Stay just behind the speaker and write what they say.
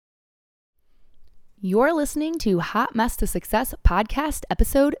You're listening to Hot Mess to Success podcast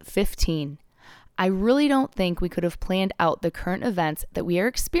episode 15. I really don't think we could have planned out the current events that we are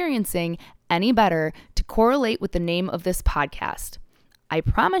experiencing any better to correlate with the name of this podcast. I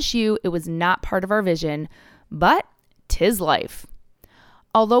promise you it was not part of our vision, but 'tis life.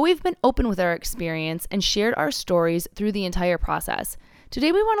 Although we've been open with our experience and shared our stories through the entire process,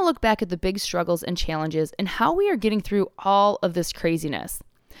 today we want to look back at the big struggles and challenges and how we are getting through all of this craziness.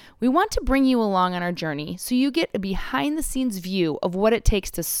 We want to bring you along on our journey so you get a behind-the-scenes view of what it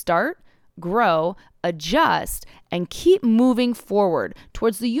takes to start, grow, adjust, and keep moving forward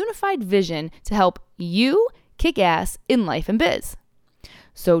towards the unified vision to help you kick ass in life and biz.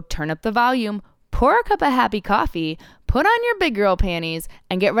 So turn up the volume, pour a cup of happy coffee, put on your big girl panties,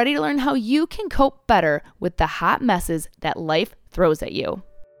 and get ready to learn how you can cope better with the hot messes that life throws at you.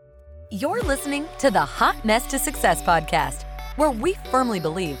 You're listening to the Hot Mess to Success podcast, where we firmly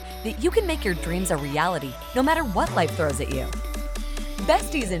believe that you can make your dreams a reality no matter what life throws at you.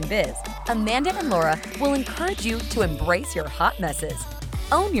 Besties in biz, Amanda and Laura will encourage you to embrace your hot messes,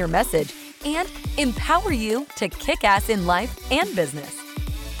 own your message, and empower you to kick ass in life and business.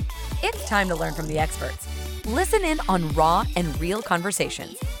 It's time to learn from the experts. Listen in on raw and real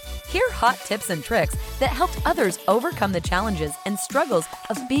conversations. Hear hot tips and tricks that helped others overcome the challenges and struggles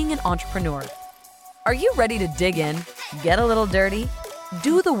of being an entrepreneur. Are you ready to dig in, get a little dirty,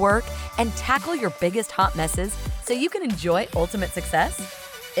 do the work, and tackle your biggest hot messes so you can enjoy ultimate success?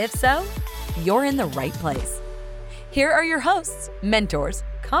 If so, you're in the right place. Here are your hosts, mentors,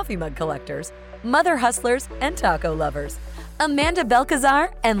 coffee mug collectors, mother hustlers, and taco lovers, Amanda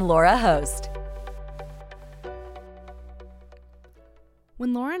Belkazar and Laura Host.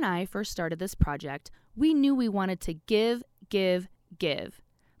 When Laura and I first started this project, we knew we wanted to give. But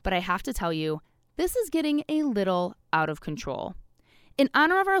I have to tell you, this is getting a little out of control. In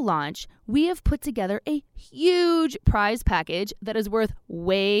honor of our launch, we have put together a huge prize package that is worth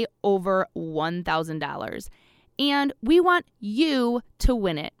way over $1,000. And we want you to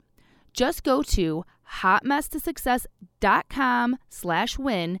win it. Just go to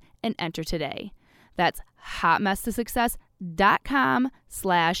hotmesstosuccess.com/win and enter today. That's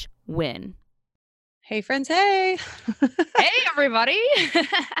hotmesstosuccess.com/win. Hey friends, hey. Hey everybody.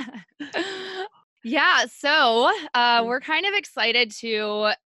 Yeah, so we're kind of excited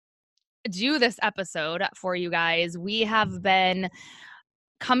to do this episode for you guys. We have been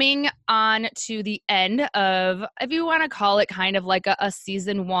coming on to the end of, if you want to call it kind of like a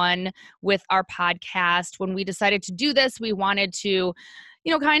season one with our podcast. When we decided to do this, we wanted to,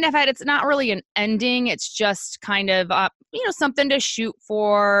 kind of it's not really an ending. It's just kind of, something to shoot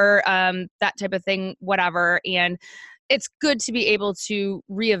for, that type of thing, whatever. And it's good to be able to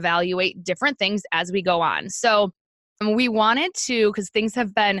reevaluate different things as we go on. So we wanted to, because things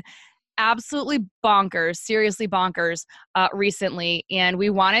have been absolutely bonkers, seriously bonkers recently. And we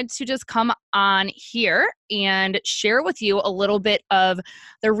wanted to just come on here and share with you a little bit of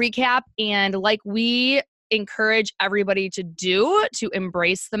the recap. And like we encourage everybody to do, to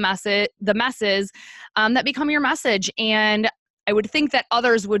embrace the messes that become your message. And I would think that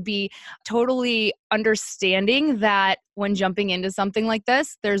others would be totally understanding that when jumping into something like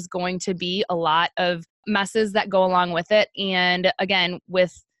this, there's going to be a lot of messes that go along with it. And again,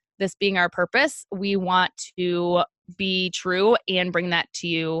 with this being our purpose, we want to be true and bring that to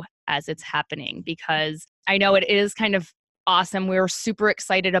you as it's happening, because I know it is kind of awesome. We're super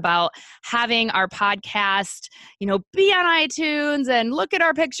excited about having our podcast, be on iTunes and look at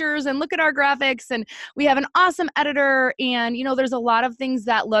our pictures and look at our graphics. And we have an awesome editor. And, there's a lot of things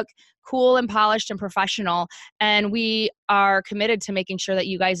that look cool and polished and professional. And we are committed to making sure that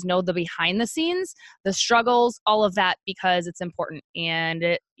you guys know the behind the scenes, the struggles, all of that, because it's important.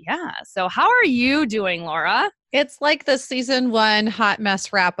 And so how are you doing, Laura? It's like the season one hot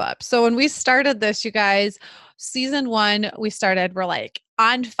mess wrap up. So when we started this, you guys, season one, we're like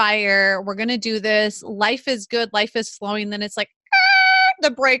on fire. We're going to do this. Life is good. Life is flowing. Then it's like, the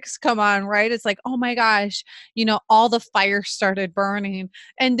brakes come on, right? It's like, oh my gosh, all the fires started burning.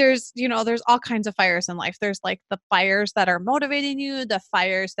 And there's all kinds of fires in life. There's like the fires that are motivating you, the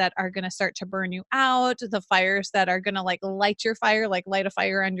fires that are going to start to burn you out, the fires that are going to like light your fire, like light a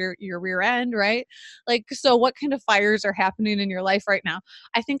fire under your rear end, right? Like, so what kind of fires are happening in your life right now?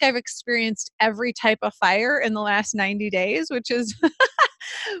 I think I've experienced every type of fire in the last 90 days, which is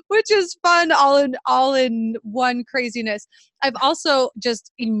fun, all in one craziness. I've also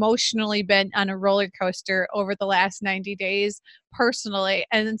just emotionally been on a roller coaster over the last 90 days personally.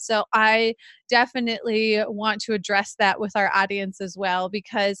 And so I definitely want to address that with our audience as well,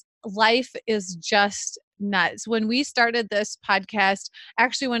 because life is just nuts. When we started this podcast,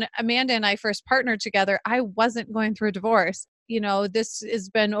 actually, when Amanda and I first partnered together, I wasn't going through a divorce. This has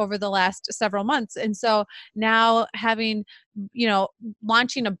been over the last several months. And so now having,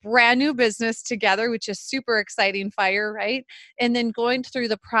 launching a brand new business together, which is super exciting, fire, right? And then going through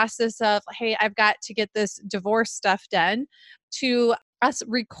the process of, hey, I've got to get this divorce stuff done, to us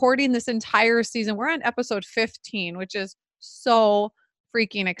recording this entire season. We're on episode 15, which is so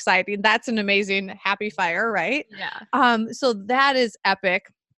freaking exciting. That's an amazing happy fire, right? Yeah. So that is epic.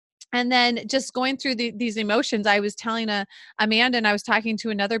 And then just going through these emotions, I was telling Amanda, and I was talking to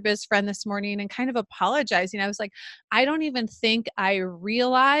another biz friend this morning and kind of apologizing. I was like, I don't even think I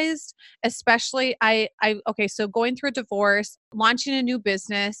realized, especially okay, so going through a divorce, launching a new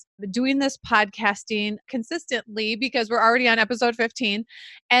business, doing this podcasting consistently because we're already on episode 15.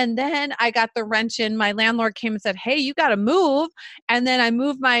 And then I got the wrench in. My landlord came and said, hey, you got to move. And then I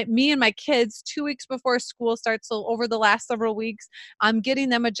moved me and my kids 2 weeks before school starts. So over the last several weeks, I'm getting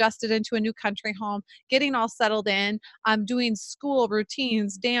them adjusted into a new country home, getting all settled in. I'm doing school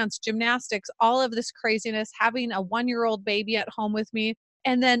routines, dance, gymnastics, all of this craziness, having a 1-year-old baby at home with me,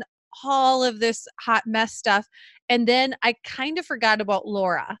 and then all of this hot mess stuff. And then I kind of forgot about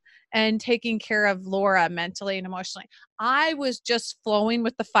Laura and taking care of Laura mentally and emotionally. I was just flowing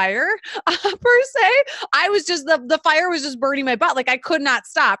with the fire per se. I was just, the fire was just burning my butt. Like I could not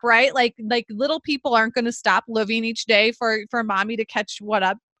stop, right? Like little people aren't going to stop living each day for mommy to catch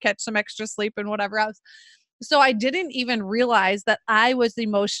some extra sleep and whatever else. So I didn't even realize that I was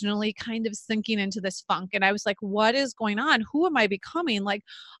emotionally kind of sinking into this funk. And I was like, what is going on? Who am I becoming? Like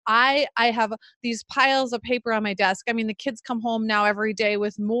I have these piles of paper on my desk. I mean, the kids come home now every day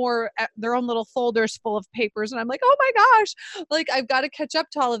with more, their own little folders full of papers. And I'm like, oh my gosh, like I've got to catch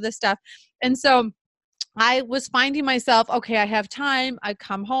up to all of this stuff. And so I was finding myself, okay, I have time. I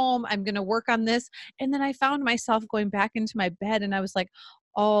come home. I'm going to work on this. And then I found myself going back into my bed and I was like,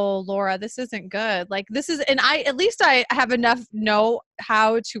 oh, Laura, this isn't good. Like this is, and at least I have enough know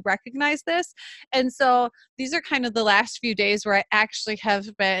how to recognize this. And so these are kind of the last few days where I actually have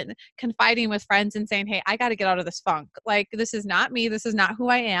been confiding with friends and saying, hey, I got to get out of this funk. Like this is not me. This is not who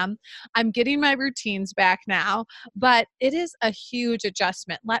I am. I'm getting my routines back now, but it is a huge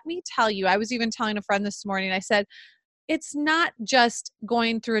adjustment. Let me tell you, I was even telling a friend this morning, I said, it's not just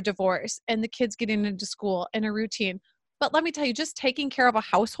going through a divorce and the kids getting into school and a routine. But let me tell you, just taking care of a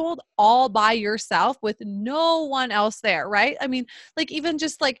household all by yourself with no one else there, right? I mean, like even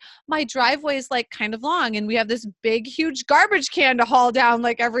just like my driveway is like kind of long and we have this big, huge garbage can to haul down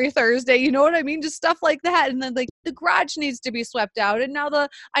like every Thursday. You know what I mean? Just stuff like that. And then like the garage needs to be swept out. And now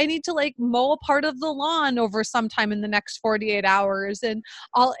I need to like mow a part of the lawn over sometime in the next 48 hours. And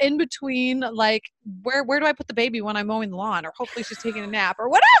all in between, like where do I put the baby when I'm mowing the lawn? Or hopefully she's taking a nap or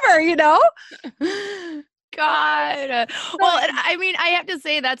whatever, you know? God. Well, and I mean, I have to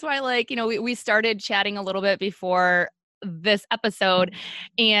say that's why, like, we started chatting a little bit before this episode,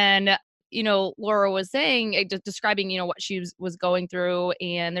 and Laura was saying, describing, what she was going through,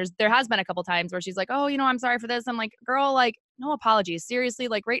 and there has been a couple times where she's like, oh, I'm sorry for this. I'm like, girl, like, no apologies. Seriously,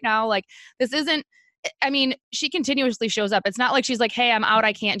 like right now, like this isn't. I mean, she continuously shows up. It's not like she's like, hey, I'm out.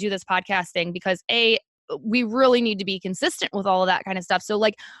 I can't do this podcasting because we really need to be consistent with all of that kind of stuff. So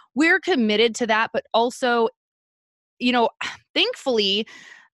like we're committed to that, but also, thankfully,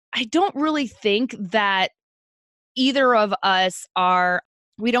 I don't really think that either of us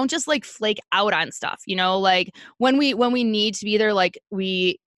we don't just like flake out on stuff, like when we need to be there, like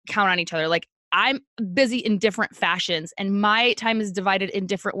we count on each other. Like I'm busy in different fashions and my time is divided in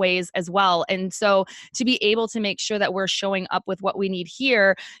different ways as well. And so to be able to make sure that we're showing up with what we need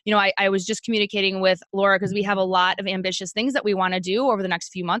here, I was just communicating with Laura because we have a lot of ambitious things that we want to do over the next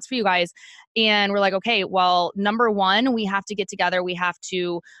few months for you guys. And we're like, okay, well, number one, we have to get together. We have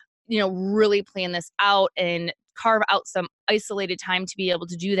to, really plan this out and carve out some isolated time to be able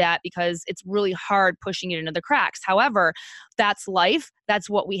to do that because it's really hard pushing it into the cracks. However, that's life. That's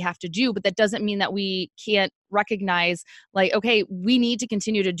what we have to do. But that doesn't mean that we can't recognize like, okay, we need to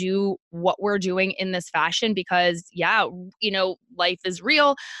continue to do what we're doing in this fashion because life is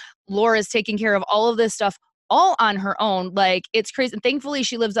real. Laura's taking care of all of this stuff all on her own. Like it's crazy. And thankfully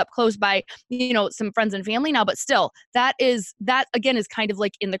she lives up close by, some friends and family now, but still that again is kind of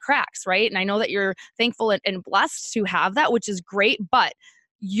like in the cracks. Right. And I know that you're thankful and blessed to have that, which is great, but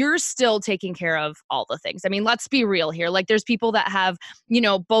you're still taking care of all the things. I mean, let's be real here. Like there's people that have,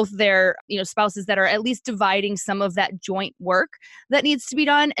 both their, spouses that are at least dividing some of that joint work that needs to be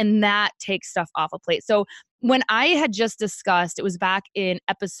done. And that takes stuff off a plate. So when I had just discussed, it was back in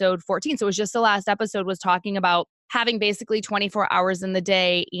episode 14. So it was just the last episode was talking about having basically 24 hours in the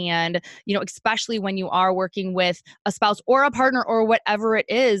day. And, especially when you are working with a spouse or a partner or whatever it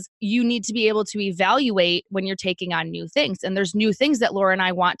is, you need to be able to evaluate when you're taking on new things. And there's new things that Laura and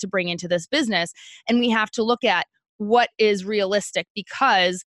I want to bring into this business. And we have to look at what is realistic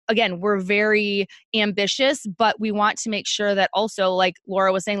because again, we're very ambitious, but we want to make sure that also, like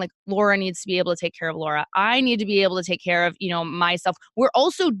Laura was saying, like Laura needs to be able to take care of Laura. I need to be able to take care of, myself. We're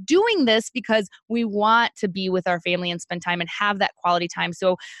also doing this because we want to be with our family and spend time and have that quality time.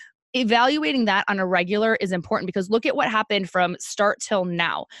 So evaluating that on a regular is important because look at what happened from start till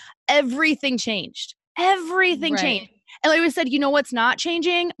now. Everything changed. Everything changed. Right. And like we said, what's not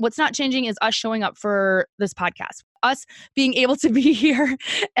changing? What's not changing is us showing up for this podcast, us being able to be here.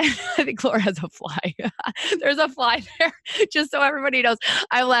 And I think Laura has a fly. There's a fly there, just so everybody knows.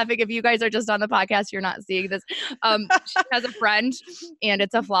 I'm laughing. If you guys are just on the podcast, you're not seeing this. She has a friend and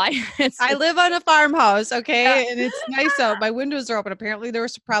it's a fly. I live on a farmhouse, okay? And it's nice out. My windows are open. Apparently there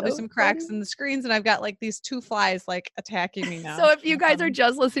was probably some cracks in the screens and I've got like these 2 flies like attacking me now. So if you guys are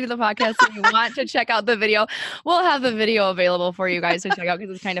just listening to the podcast and you want to check out the video, we'll have the video available for you guys to check out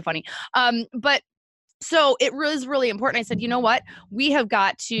because it's kind of funny. But so it was really important. I said, you know what? We have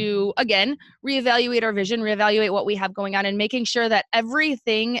got to, again, reevaluate our vision, reevaluate what we have going on and making sure that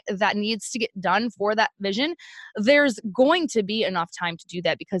everything that needs to get done for that vision, there's going to be enough time to do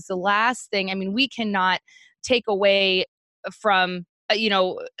that because the last thing, we cannot take away from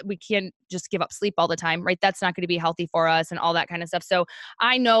we can't just give up sleep all the time, right? That's not going to be healthy for us and all that kind of stuff. So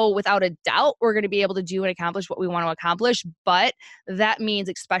I know without a doubt, we're going to be able to do and accomplish what we want to accomplish. But that means,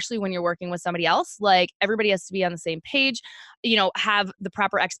 especially when you're working with somebody else, like everybody has to be on the same page, have the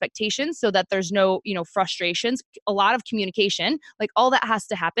proper expectations so that there's no, frustrations, a lot of communication, like all that has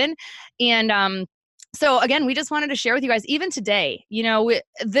to happen. And, so again, we just wanted to share with you guys, even today, we've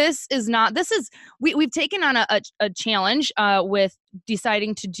taken on a challenge with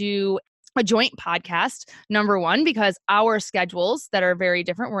deciding to do a joint podcast, number one, because our schedules that are very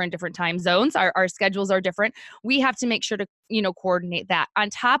different, we're in different time zones, our schedules are different. We have to make sure to, coordinate that. On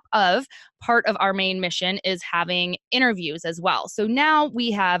top of part of our main mission is having interviews as well. So now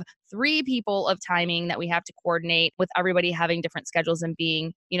we have 3 people of timing that we have to coordinate with everybody having different schedules and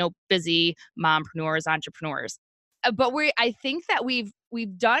being, busy mompreneurs, entrepreneurs. But I think that we've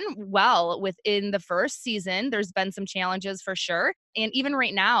done well within the first season. There's been some challenges for sure. And even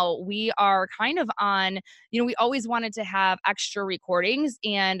right now, we are kind of on, we always wanted to have extra recordings.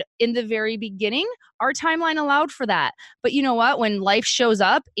 And in the very beginning, our timeline allowed for that. But you know what? When life shows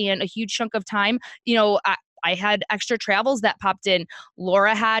up and a huge chunk of time, I had extra travels that popped in.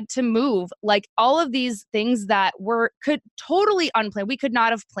 Laura had to move. Like all of these things that could totally unplanned. We could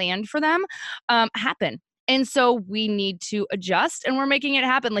not have planned for them happen. And so we need to adjust and we're making it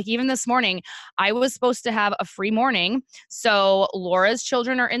happen. Like even this morning, I was supposed to have a free morning. So Laura's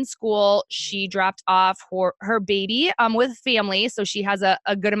children are in school. She dropped off her baby with family. So she has a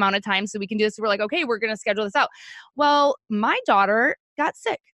good amount of time so we can do this. We're like, okay, we're going to schedule this out. Well, my daughter got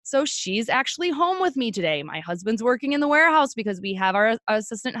sick. So she's actually home with me today. My husband's working in the warehouse because we have our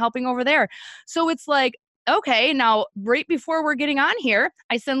assistant helping over there. So it's like, okay, now right before we're getting on here,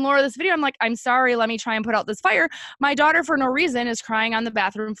 I send Laura this video. I'm like, I'm sorry, let me try and put out this fire. My daughter, for no reason, is crying on the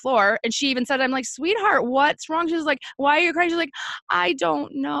bathroom floor. And she even said, I'm like, sweetheart, what's wrong? She's like, why are you crying? She's like, I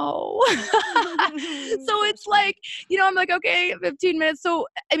don't know. So it's like, I'm like, okay, 15 minutes. So,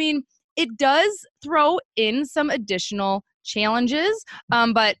 it does throw in some additional challenges.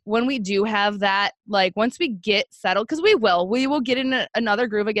 But when we do have that, like once we get settled, because we will get in another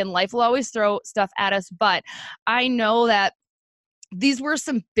groove again. Life will always throw stuff at us. But I know that these were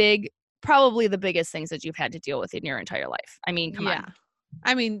some probably the biggest things that you've had to deal with in your entire life. Come on.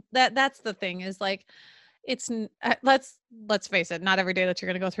 That's the thing is like, let's face it, not every day that you're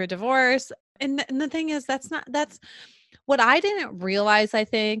going to go through a divorce. And the thing is, that's what I didn't realize, I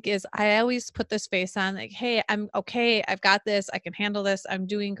think, is I always put this face on like, hey, I'm okay. I've got this. I can handle this. I'm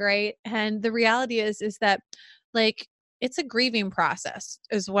doing great. And the reality is that like, it's a grieving process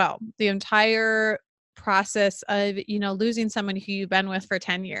as well. The entire process of, losing someone who you've been with for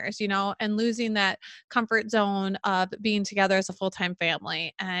 10 years, and losing that comfort zone of being together as a full-time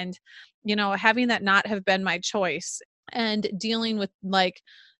family and, having that not have been my choice and dealing with like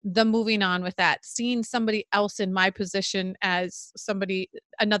the moving on with that, seeing somebody else in my position as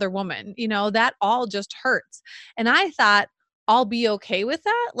another woman, that all just hurts. And I thought I'll be okay with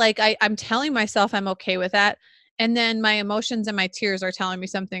that. Like I'm telling myself I'm okay with that. And then my emotions and my tears are telling me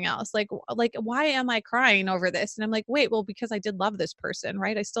something else. Like, why am I crying over this? And I'm like, wait, well, because I did love this person,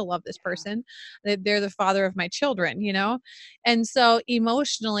 right? I still love this person. They're the father of my children, And so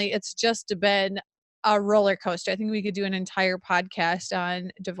emotionally, it's just been a roller coaster. I think we could do an entire podcast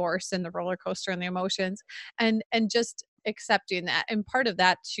on divorce and the roller coaster and the emotions, and just accepting that. And part of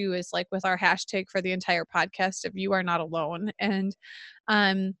that too is like with our hashtag for the entire podcast of you are not alone. And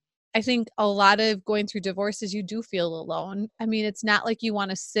um I think a lot of going through divorces, you do feel alone. I mean, it's not like you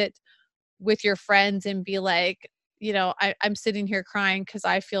want to sit with your friends and be like, I'm sitting here crying because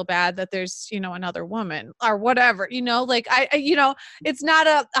I feel bad that there's, another woman or whatever, like it's not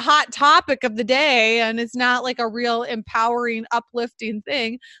a hot topic of the day, and it's not like a real empowering, uplifting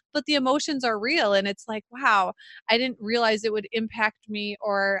thing, but the emotions are real. And it's like, wow, I didn't realize it would impact me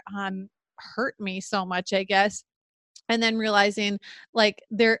or hurt me so much, I guess. And then realizing like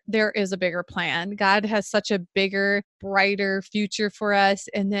there is a bigger plan. God has such a bigger, brighter future for us.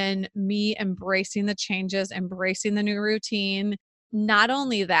 And then me embracing the changes, embracing the new routine. Not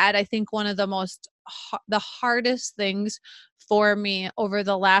only that, I think one of the hardest things for me over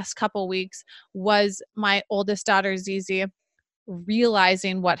the last couple weeks was my oldest daughter Zizi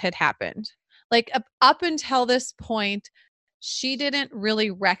realizing what had happened. Like up until this point, she didn't really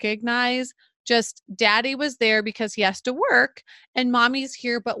recognize just daddy was there because he has to work and mommy's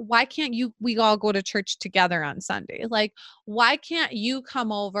here, but why can't we all go to church together on Sunday? Like, why can't you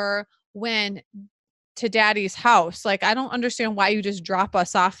come over when to daddy's house? Like, I don't understand why you just drop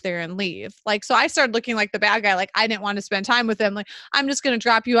us off there and leave. Like, so I started looking like the bad guy. Like, I didn't want to spend time with them. Like, I'm just going to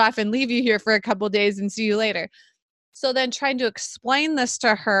drop you off and leave you here for a couple days and see you later. So then trying to explain this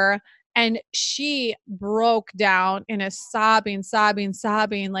to her, and she broke down and is sobbing,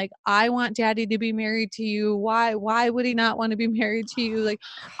 like, I want daddy to be married to you. Why would he not want to be married to you? Like,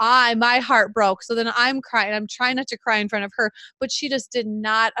 my heart broke. So then I'm crying. I'm trying not to cry in front of her, but she just did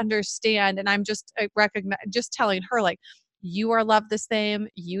not understand. And I'm just just telling her, like, you are loved the same.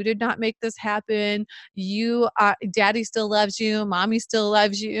 You did not make this happen. Daddy still loves you. Mommy still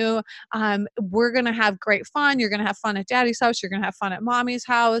loves you. We're going to have great fun. You're going to have fun at daddy's house. You're going to have fun at mommy's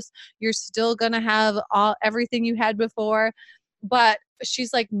house. You're still going to have everything you had before. But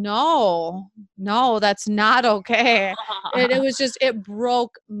she's like, no, that's not okay. It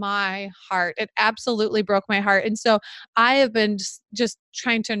broke my heart. It absolutely broke my heart. And so I have been just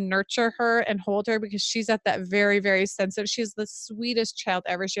trying to nurture her and hold her because she's at that very, very sensitive. She's the sweetest child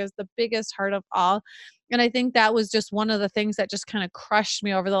ever. She has the biggest heart of all. And I think that was just one of the things that just kind of crushed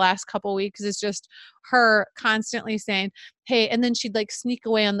me over the last couple of weeks is just her constantly saying, hey, and then she'd like sneak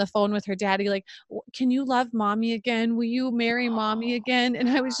away on the phone with her daddy, like, can you love mommy again? Will you marry mommy again? And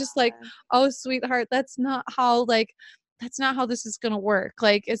I was just like, oh, sweetheart, that's not how this is going to work.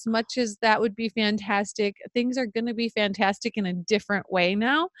 Like, as much as that would be fantastic, things are going to be fantastic in a different way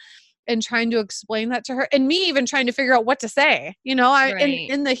now. And trying to explain that to her, and me even trying to figure out what to say, Right.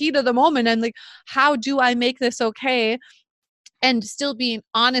 in the heat of the moment, and like, how do I make this okay? And still being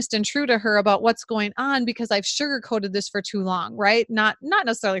honest and true to her about what's going on, because I've sugarcoated this for too long, right? Not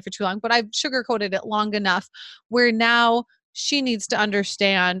necessarily for too long, but I've sugarcoated it long enough where now she needs to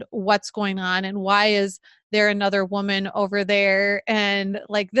understand what's going on and why is there another woman over there, and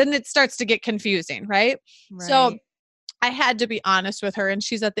like then it starts to get confusing, right? So Right. I had to be honest with her, and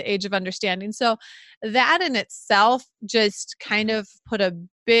she's at the age of understanding. So that in itself just kind of put a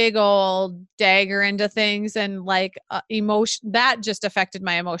big old dagger into things, and like emotion that just affected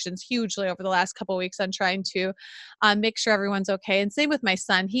my emotions hugely over the last couple of weeks on trying to make sure everyone's okay. And same with my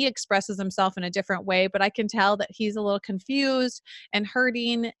son. He expresses himself in a different way, but I can tell that he's a little confused and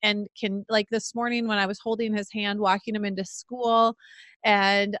hurting, and can, like, this morning when I was holding his hand, walking him into school,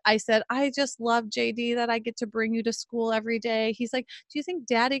 and I said, I just love JD that I get to bring you to school every day. He's like, do you think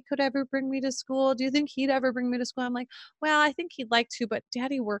daddy could ever bring me to school? Do you think he'd ever bring me to school? I'm like, well, I think he'd like to, but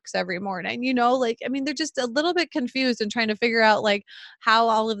daddy works every morning, like, I mean, they're just a little bit confused and trying to figure out like how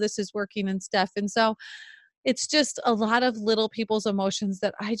all of this is working and stuff. And so it's just a lot of little people's emotions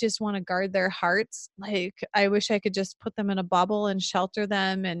that I just want to guard their hearts. Like, I wish I could just put them in a bubble and shelter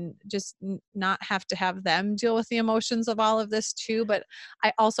them and just not have to have them deal with the emotions of all of this too. But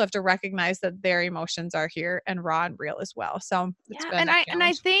I also have to recognize that their emotions are here and raw and real as well. So it's Yeah, been and a I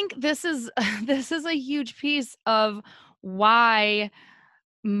challenge. think this is this is a huge piece of why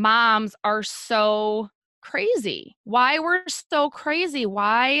moms are so crazy. Why we're so crazy.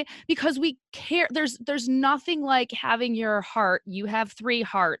 Why? Because we care. There's nothing like having your heart. You have three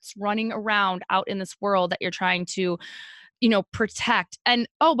hearts running around out in this world that you're trying to, protect. And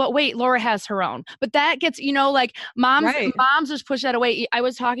oh, but wait, Laura has her own. But that gets, like Right. moms just push that away. I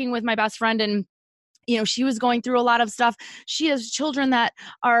was talking with my best friend, and she was going through a lot of stuff. She has children that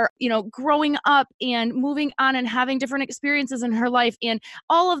are, growing up and moving on and having different experiences in her life. And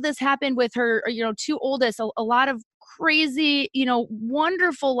all of this happened with her, two oldest. A lot of crazy,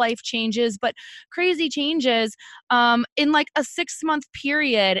 wonderful life changes, but crazy changes in like a 6 month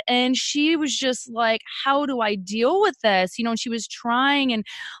period. And she was just like, how do I deal with this? And she was trying, and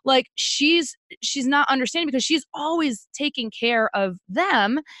like she's not understanding because she's always taking care of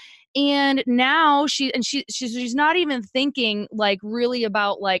them. And now she's not even thinking like really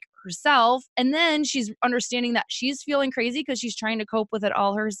about like herself. And then she's understanding that she's feeling crazy because she's trying to cope with it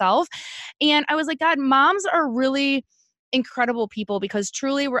all herself. And I was like, God, moms are really incredible people, because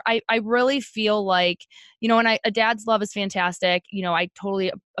truly I really feel like, and a dad's love is fantastic. I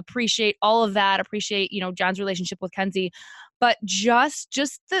totally appreciate all of that, appreciate, John's relationship with Kenzie, but just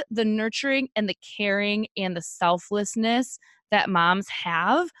the nurturing and the caring and the selflessness that moms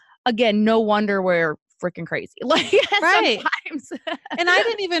have. Again, no wonder we're freaking crazy. Like Right. sometimes. And I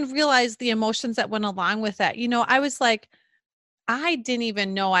didn't even realize the emotions that went along with that. I was like, I didn't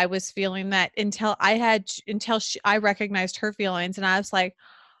even know I was feeling that until I recognized her feelings, and I was like,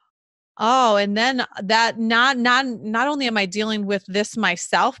 oh, and then that not only am I dealing with this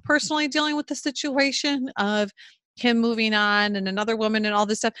myself, personally dealing with the situation of him moving on and another woman and all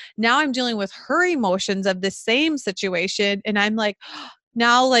this stuff. Now I'm dealing with her emotions of the same situation. And I'm like,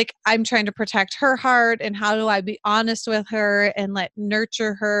 now like I'm trying to protect her heart, and how do I be honest with her and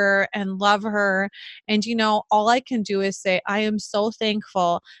nurture her and love her. And all I can do is say, I am so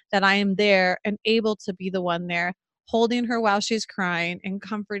thankful that I am there and able to be the one there, holding her while she's crying and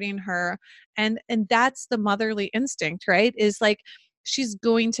comforting her. And that's the motherly instinct, right? Is like, she's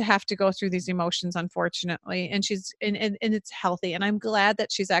going to have to go through these emotions, unfortunately, and and it's healthy. And I'm glad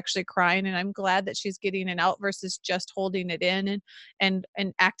that she's actually crying, and I'm glad that she's getting it out versus just holding it in and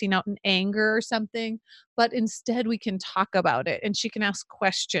acting out in anger or something. But instead we can talk about it, and she can ask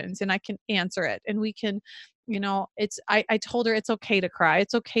questions and I can answer it, and we can, I told her it's okay to cry.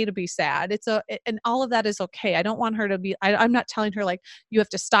 It's okay to be sad. And all of that is okay. I don't want her to be, I'm not telling her like, you have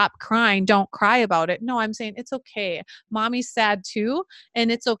to stop crying. Don't cry about it. No, I'm saying it's okay. Mommy's sad too.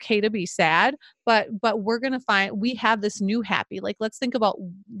 And it's okay to be sad, but we have this new happy. Like, let's think about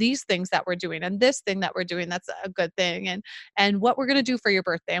these things that we're doing and this thing that we're doing. That's a good thing. And what we're going to do for your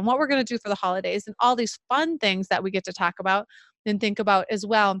birthday and what we're going to do for the holidays and all these fun things that we get to talk about and think about as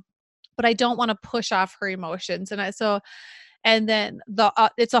well. But I don't want to push off her emotions. And then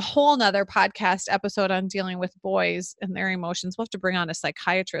it's a whole nother podcast episode on dealing with boys and their emotions. We'll have to bring on a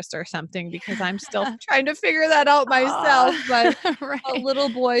psychiatrist or something, because I'm still trying to figure that out myself. But Right. little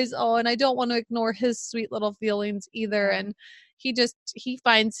boys, and I don't want to ignore his sweet little feelings either. And he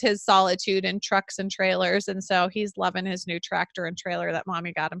finds his solitude in trucks and trailers. And so he's loving his new tractor and trailer that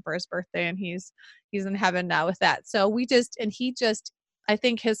mommy got him for his birthday. And he's in heaven now with that. So I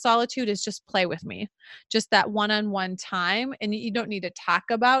think his solitude is just play with me, just that one-on-one time. And you don't need to talk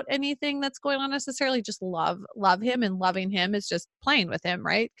about anything that's going on necessarily. Just love him, and loving him is just playing with him,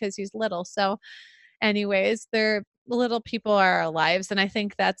 right? Because he's little. So anyways, they're little people are our lives. And I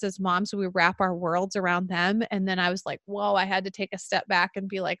think that's, as moms, we wrap our worlds around them. And then I was like, whoa, I had to take a step back and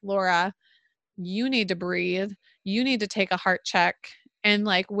be like, Laura, you need to breathe. You need to take a heart check. And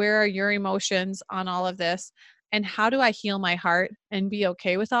like, where are your emotions on all of this? And how do I heal my heart and be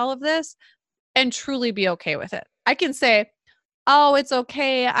okay with all of this and truly be okay with it? I can say, oh, it's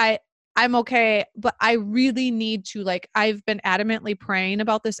okay. I'm okay. But I really need to, like, I've been adamantly praying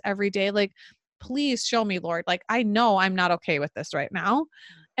about this every day. Like, please show me, Lord. Like, I know I'm not okay with this right now.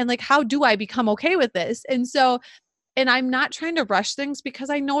 And like, how do I become okay with this? And I'm not trying to rush things, because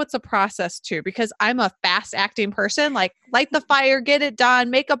I know it's a process too, because I'm a fast acting person, like light the fire, get it done,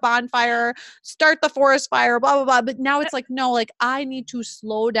 make a bonfire, start the forest fire, blah, blah, blah. But now it's like, no, like I need to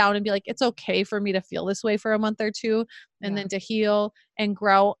slow down and be like, it's okay for me to feel this way for a month or two, and then to heal and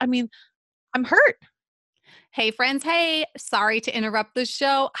grow. I mean, I'm hurt. Hey, friends. Hey, sorry to interrupt the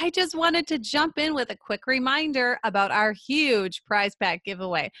show. I just wanted to jump in with a quick reminder about our huge prize pack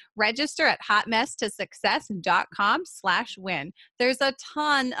giveaway. Register at hotmesstosuccess.com/win. There's a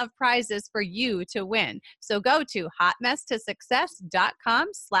ton of prizes for you to win. So go to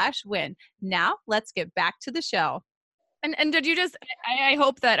hotmesstosuccess.com/win. Now let's get back to the show. And did you just, I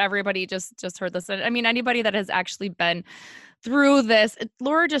hope that everybody just heard this. I mean, anybody that has actually been through this,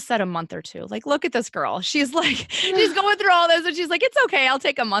 Laura just said a month or two. Like, look at this girl. She's like, she's going through all this, and she's like, it's okay. I'll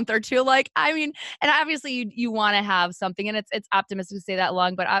take a month or two. Like, I mean, and obviously you want to have something, and it's optimistic to say that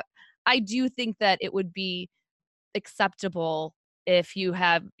long, but I do think that it would be acceptable if you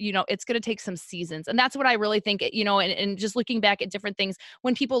have, it's going to take some seasons. And that's what I really think, and just looking back at different things,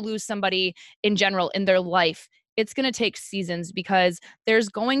 when people lose somebody in general in their life, it's going to take seasons, because there's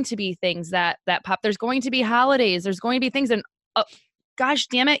going to be things that pop. There's going to be holidays. There's going to be things. And gosh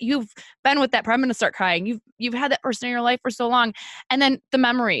damn it, you've been with that person. I'm going to start crying. You've had that person in your life for so long. And then the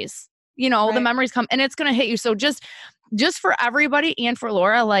memories, the Right. memories come and it's going to hit you. So just for everybody and for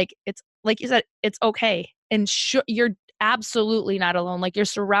Laura, like it's like you said, it's okay. And you're absolutely not alone. Like you're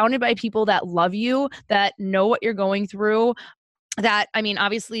surrounded by people that love you, that know what you're going through. That, I mean,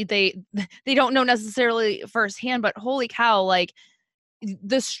 obviously they don't know necessarily firsthand, but holy cow, like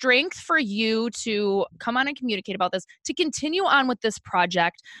the strength for you to come on and communicate about this, to continue on with this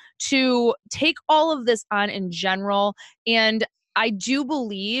project, to take all of this on in general. And I do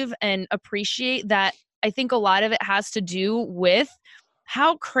believe and appreciate that. I think a lot of it has to do with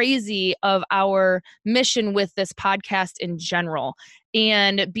how crazy of our mission with this podcast in general,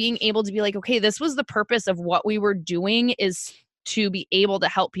 and being able to be like, okay, this was the purpose of what we were doing, is to be able to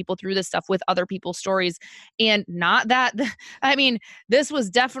help people through this stuff with other people's stories. And not that, I mean, this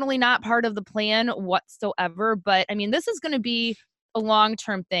was definitely not part of the plan whatsoever, but I mean, this is going to be a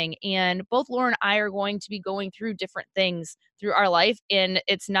long-term thing. And both Laura and I are going to be going through different things through our life. And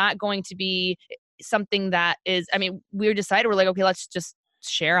it's not going to be something that is, I mean, we decided, we're like, okay, let's just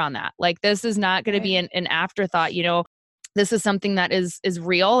share on that. Like, this is not going to be an afterthought, this is something that is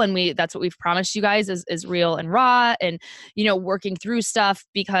real, and that's what we've promised you guys is real and raw, and working through stuff,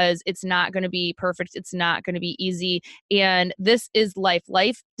 because it's not going to be perfect, it's not going to be easy, and this is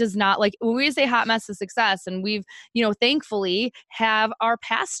life does not, like when we say hot mess is success, and we've thankfully have our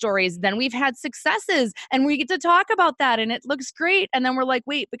past stories, then we've had successes and we get to talk about that and it looks great, and then we're like,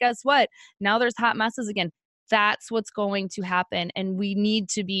 wait, but guess what, now there's hot messes again. That's what's going to happen, and we need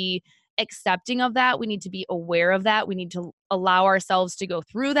to be accepting of that. We need to be aware of that. We need to allow ourselves to go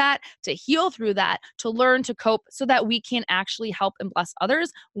through that, to heal through that, to learn to cope, so that we can actually help and bless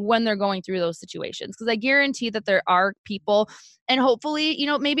others when they're going through those situations. Because I guarantee that there are people, and hopefully,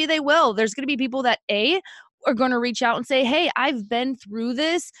 maybe they will. There's going to be people that are going to reach out and say, hey, I've been through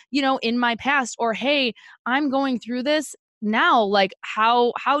this, in my past, or hey, I'm going through this now. Like,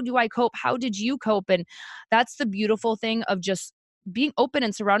 how do I cope? How did you cope? And that's the beautiful thing of just being open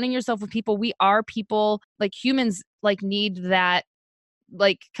and surrounding yourself with people. We are people, like humans, like need that,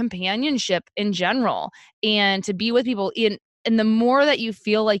 like companionship in general, and to be with people in. And the more that you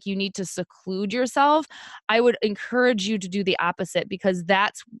feel like you need to seclude yourself, I would encourage you to do the opposite, because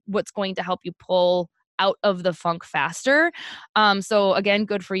that's what's going to help you pull out of the funk faster. So again,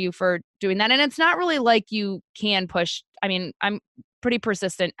 good for you for doing that. And it's not really like you can push. I mean, I'm pretty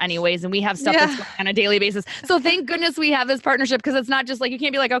persistent anyways, and we have stuff that's Yeah. going on a daily basis. So thank goodness we have this partnership, because it's not just like, you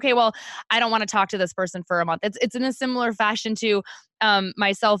can't be like, okay, well, I don't want to talk to this person for a month. It's in a similar fashion to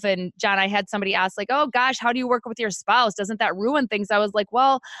myself and John. I had somebody ask like, oh gosh, how do you work with your spouse? Doesn't that ruin things? I was like,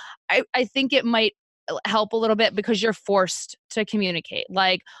 well, I think it might help a little bit, because you're forced to communicate.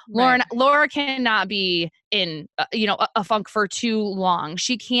 Like Right. Laura cannot be in a funk for too long.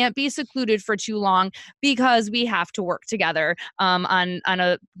 She can't be secluded for too long, because we have to work together on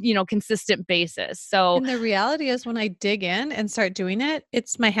a consistent basis. So And the reality is, when I dig in and start doing it,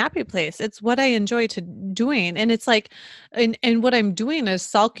 it's my happy place. It's what I enjoy to doing. And it's like, and what I'm doing is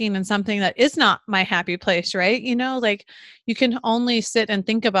sulking in something that is not my happy place, right? Like you can only sit and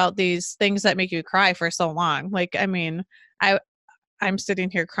think about these things that make you cry for so long. Like, I mean, I I'm sitting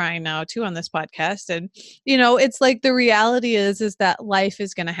here crying now too on this podcast. And, it's like the reality is that life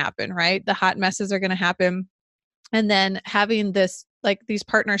is going to happen, right? The hot messes are going to happen. And then having this, like these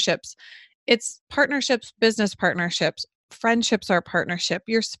partnerships, it's partnerships, business partnerships, friendships are a partnership,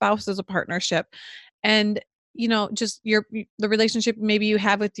 your spouse is a partnership. And, just the relationship maybe you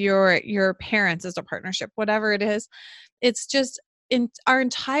have with your parents is a partnership, whatever it is. It's just our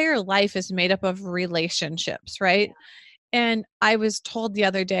entire life is made up of relationships, right? And I was told the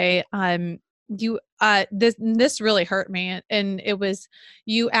other day, you this really hurt me, and it was,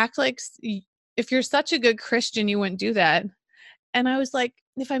 you act like if you're such a good Christian, you wouldn't do that. And I was like,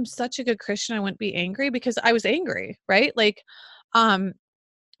 if I'm such a good Christian, I wouldn't be angry, because I was angry, right? Like, um,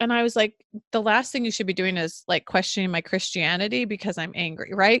 and I was like, the last thing you should be doing is like questioning my Christianity because I'm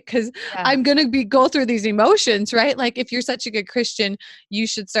angry, right? Because yeah. I'm gonna go through these emotions, right? Like, if you're such a good Christian, you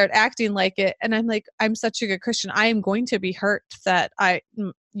should start acting like it. And I'm like, I'm such a good Christian. I am going to be hurt that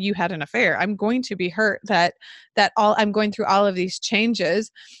you had an affair. I'm going to be hurt that I'm going through all of these changes.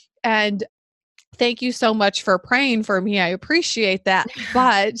 And thank you so much for praying for me. I appreciate that.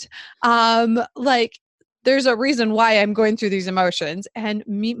 But like there's a reason why I'm going through these emotions. And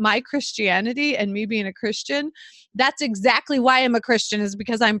my Christianity and me being a Christian, that's exactly why I'm a Christian, is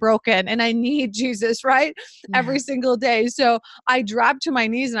because I'm broken and I need Jesus, right? Yeah. Every single day. So I drop to my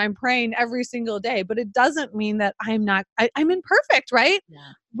knees and I'm praying every single day, but it doesn't mean that I'm imperfect, right? Yeah.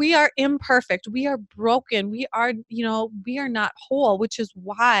 We are imperfect. We are broken. We are, we are not whole, which is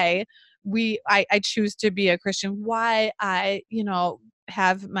why I choose to be a Christian, why I,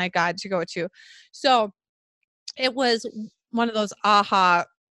 have my God to go to. So it was one of those aha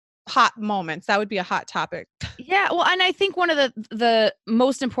hot moments. That would be a hot topic. Yeah, well, and I think one of the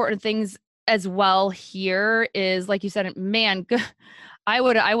most important things as well here is, like you said, man, I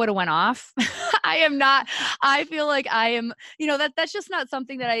would have went off. I am not. I feel like I am. That's just not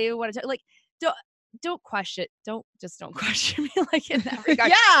something that I want to like. Don't don't question. Don't question me like in that regard.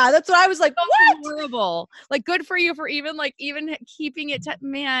 Yeah, that's what I was like. So What? horrible. Like, good for you for even keeping it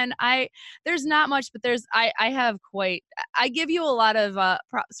man, there's not much, but I have quite I give you a lot of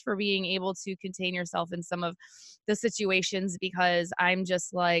props for being able to contain yourself in some of the situations, because I'm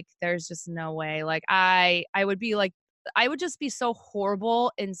just like, there's just no way. Like, I would be like, I would just be so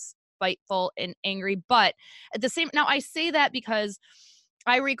horrible and spiteful and angry. But at the same, now I say that because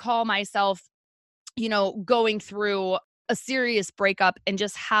I recall myself, going through a serious breakup, and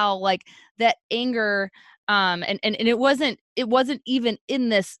just how, like, that anger, and it wasn't even in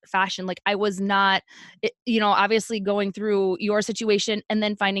this fashion. Like, I was not, obviously going through your situation and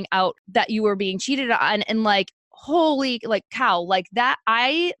then finding out that you were being cheated on, and like, holy, like, cow, like that.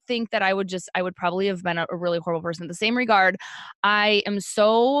 I think that I would probably have been a really horrible person. In the same regard, I am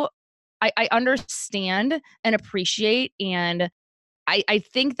so, I understand and appreciate, and I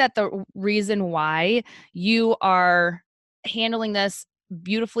think that the reason why you are handling this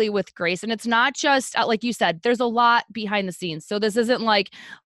beautifully with grace, and it's not just, like you said, there's a lot behind the scenes. So this isn't like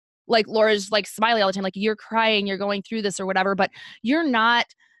Laura's like smiley all the time, like you're crying, you're going through this or whatever, but you're not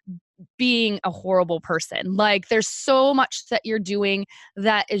being a horrible person. Like, there's so much that you're doing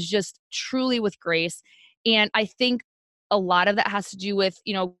that is just truly with grace. And I think a lot of that has to do with,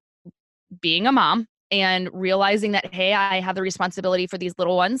 being a mom and realizing that, hey, I have the responsibility for these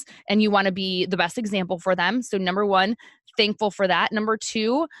little ones, and you want to be the best example for them. So, number one, thankful for that. Number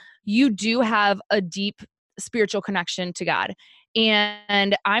two, you do have a deep spiritual connection to God.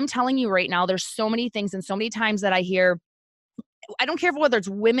 And I'm telling you right now, there's so many things and so many times that I hear, I don't care whether it's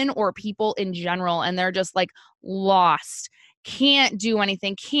women or people in general, and they're just like lost, can't do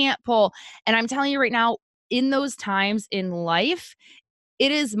anything, can't pull. And I'm telling you right now, in those times in life,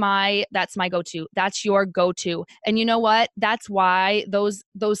 that's my go-to. That's your go-to. And you know what? That's why those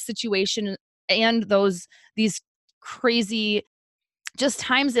situations and these crazy just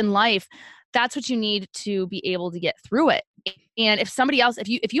times in life, that's what you need to be able to get through it. And if somebody else, if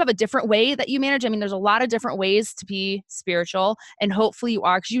you have a different way that you manage, I mean, there's a lot of different ways to be spiritual, and hopefully you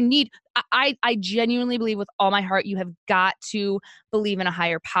are, because you need, I genuinely believe with all my heart, you have got to believe in a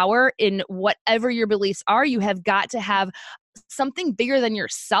higher power. In whatever your beliefs are, you have got to have something bigger than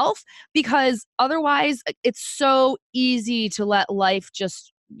yourself, because otherwise it's so easy to let life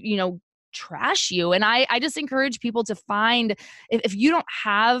just, trash you. And I just encourage people to find, if you don't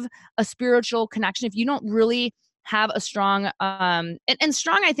have a spiritual connection, if you don't really have a strong, and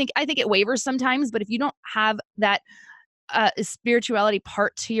strong, I think it wavers sometimes, but if you don't have that spirituality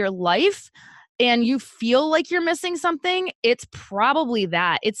part to your life, and you feel like you're missing something, it's probably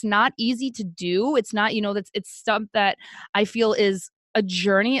that. It's not easy to do. It's not, it's stuff that I feel is a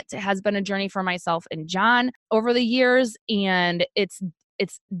journey. It has been a journey for myself and John over the years, and it's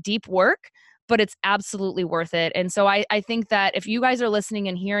deep work, but it's absolutely worth it. And so I think that if you guys are listening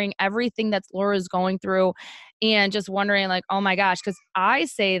and hearing everything that Laura's going through, and just wondering, like, oh my gosh, because I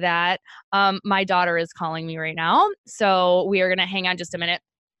say that, my daughter is calling me right now. So we are going to hang on just a minute.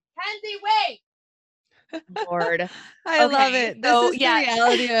 Kenzie, wait. Lord. I love Okay. it. This So is the yeah,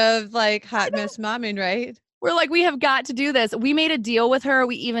 reality of like hot mess momming, right? we're like, we have got to do this. We made a deal with her.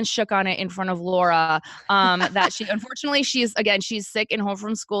 We even shook on it in front of Laura. That unfortunately, she's sick and home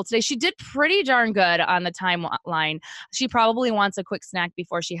from school today. She did pretty darn good on the timeline. She probably wants a quick snack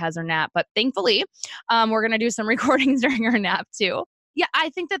before she has her nap, but thankfully, we're going to do some recordings during her nap too. Yeah, I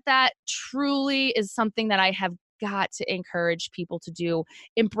think that truly is something that I have got to encourage people to do.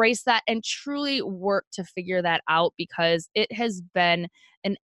 Embrace that and truly work to figure that out, because it has been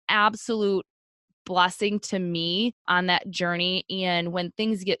an absolute blessing to me on that journey. And when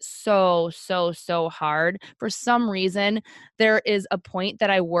things get so hard, for some reason, there is a point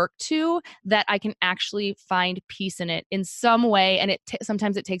that I work to that I can actually find peace in it in some way. And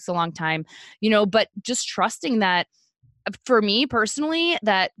sometimes it takes a long time, but just trusting that, for me personally,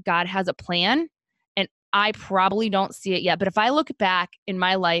 that God has a plan, and I probably don't see it yet. But if I look back in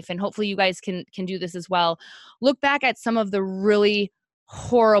my life, and hopefully you guys can do this as well, look back at some of the really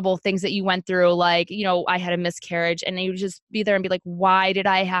horrible things that you went through. Like, I had a miscarriage, and you just be there and be like, why did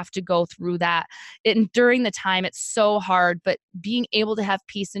I have to go through that? And during the time, it's so hard, but being able to have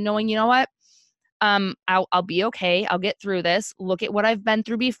peace and knowing, you know what? I'll be okay. I'll get through this. Look at what I've been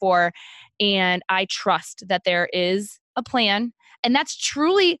through before. And I trust that there is a plan. And that's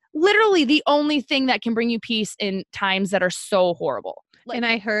truly, literally the only thing that can bring you peace in times that are so horrible. And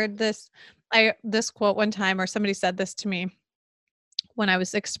I heard this quote one time, or somebody said this to me when I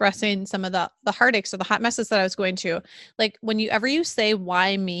was expressing some of the heartaches or the hot messes that I was going to. Like, whenever you say,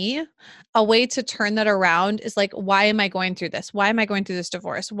 why me, a way to turn that around is like, why am I going through this? Why am I going through this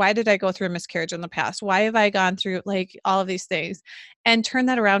divorce? Why did I go through a miscarriage in the past? Why have I gone through like all of these things? And turn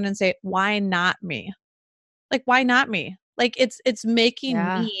that around and say, why not me? Like, why not me? Like, it's making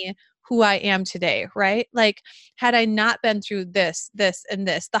Yeah. me who I am today, right? Like, had I not been through this, and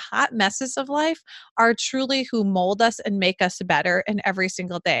this, the hot messes of life are truly who mold us and make us better in every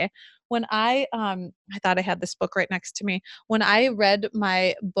single day. When I thought I had this book right next to me. When I read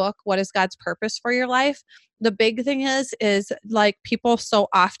my book, What is God's Purpose for Your Life? The big thing is like, people so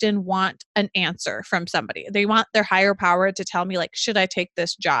often want an answer from somebody. They want their higher power to tell me, like, should I take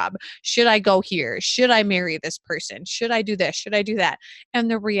this job? Should I go here? Should I marry this person? Should I do this? Should I do that?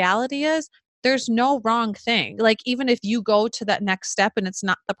 And the reality is, there's no wrong thing. Like, even if you go to that next step and it's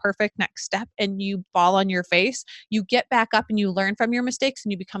not the perfect next step and you fall on your face, you get back up and you learn from your mistakes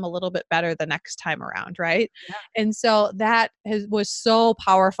and you become a little bit better the next time around, right? Yeah. And so that was so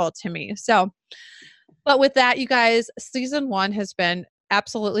powerful to me. So, but with that, you guys, season 1 has been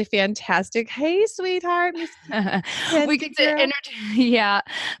absolutely fantastic. Hey, sweetheart. We get to introduce. Yeah,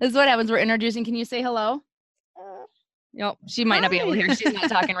 this is what happens. We're introducing. Can you say hello? Nope, she might not be able to hear. She's not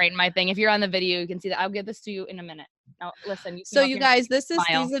talking right in my thing. If you're on the video, you can see that. I'll give this to you in a minute. Now, listen. So you guys, this is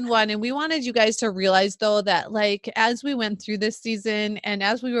season 1, and we wanted you guys to realize, though, that like, as we went through this season and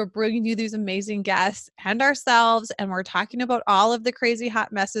as we were bringing you these amazing guests and ourselves, and we're talking about all of the crazy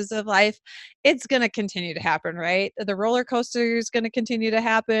hot messes of life, it's going to continue to happen, right? The roller coaster is going to continue to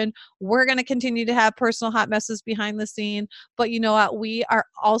happen. We're going to continue to have personal hot messes behind the scene. But you know what? We are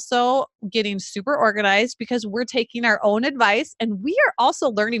also getting super organized because we're taking our own advice, and we are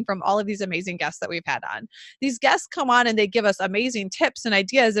also learning from all of these amazing guests that we've had on. These guests come on and they give us amazing tips and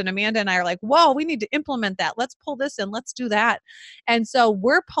ideas, and Amanda and I are like, whoa, we need to implement that. Let's pull this in. Let's do that. And so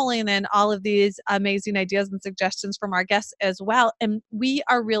we're pulling in all of these amazing ideas and suggestions from our guests as well. And we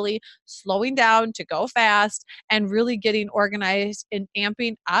are really slowing down to go fast and really getting organized and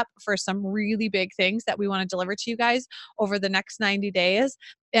amping up for some really big things that we want to deliver to you guys over the next 90 days.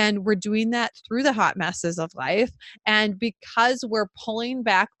 And we're doing that through the hot messes of life. And because we're pulling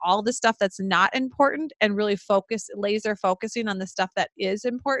back all the stuff that's not important and really laser focusing on the stuff that is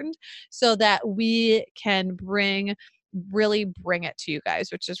important, so that we can really bring it to you guys,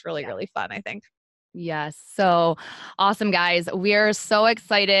 which is really, really fun, I think. Yes. So awesome, guys. We're so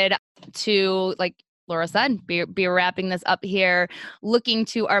excited to, like Laura said, be wrapping this up here, looking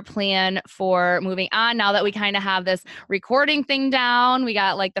to our plan for moving on. Now that we kind of have this recording thing down, we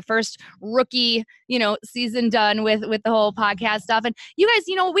got like the first rookie, season done with the whole podcast stuff. And you guys,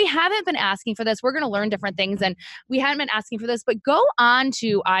 we haven't been asking for this. We're going to learn different things, and we hadn't been asking for this, but go on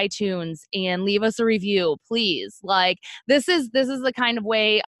to iTunes and leave us a review, please. Like, this is the kind of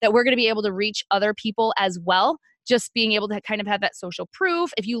way that we're going to be able to reach other people as well. Just being able to kind of have that social proof.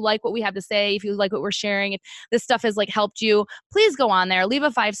 If you like what we have to say, if you like what we're sharing, if this stuff has like helped you, please go on there, leave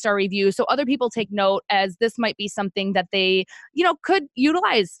a 5-star review so other people take note, as this might be something that they, could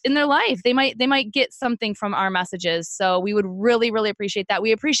utilize in their life. They might get something from our messages. So we would really, really appreciate that.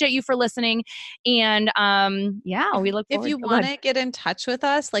 We appreciate you for listening. And we look forward. If you want to get in touch with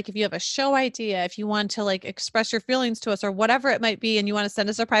us, like if you have a show idea, if you want to like express your feelings to us or whatever it might be, and you want to send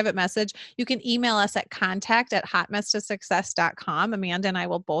us a private message, you can email us at contact@hotmesstosuccess.com. Amanda and I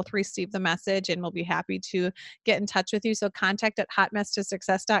will both receive the message and we'll be happy to get in touch with you. So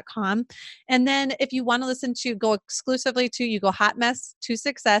contact@hotmesstosuccess.com. And then if you want to listen to, go exclusively to, you go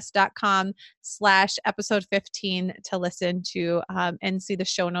hotmesstosuccess.com/episode 15 to listen to and see the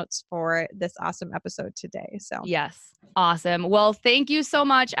show notes for this awesome episode today. So yes. Awesome. Well, thank you so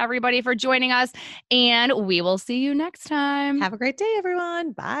much, everybody, for joining us, and we will see you next time. Have a great day,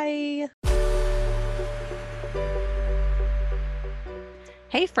 everyone. Bye.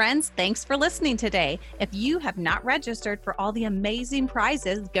 Hey friends, thanks for listening today. If you have not registered for all the amazing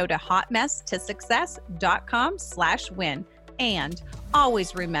prizes, go to hotmesstosuccess.com/win. And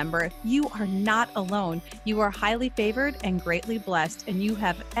always remember, you are not alone. You are highly favored and greatly blessed, and you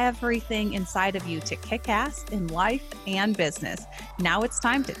have everything inside of you to kick ass in life and business. Now it's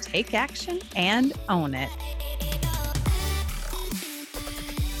time to take action and own it.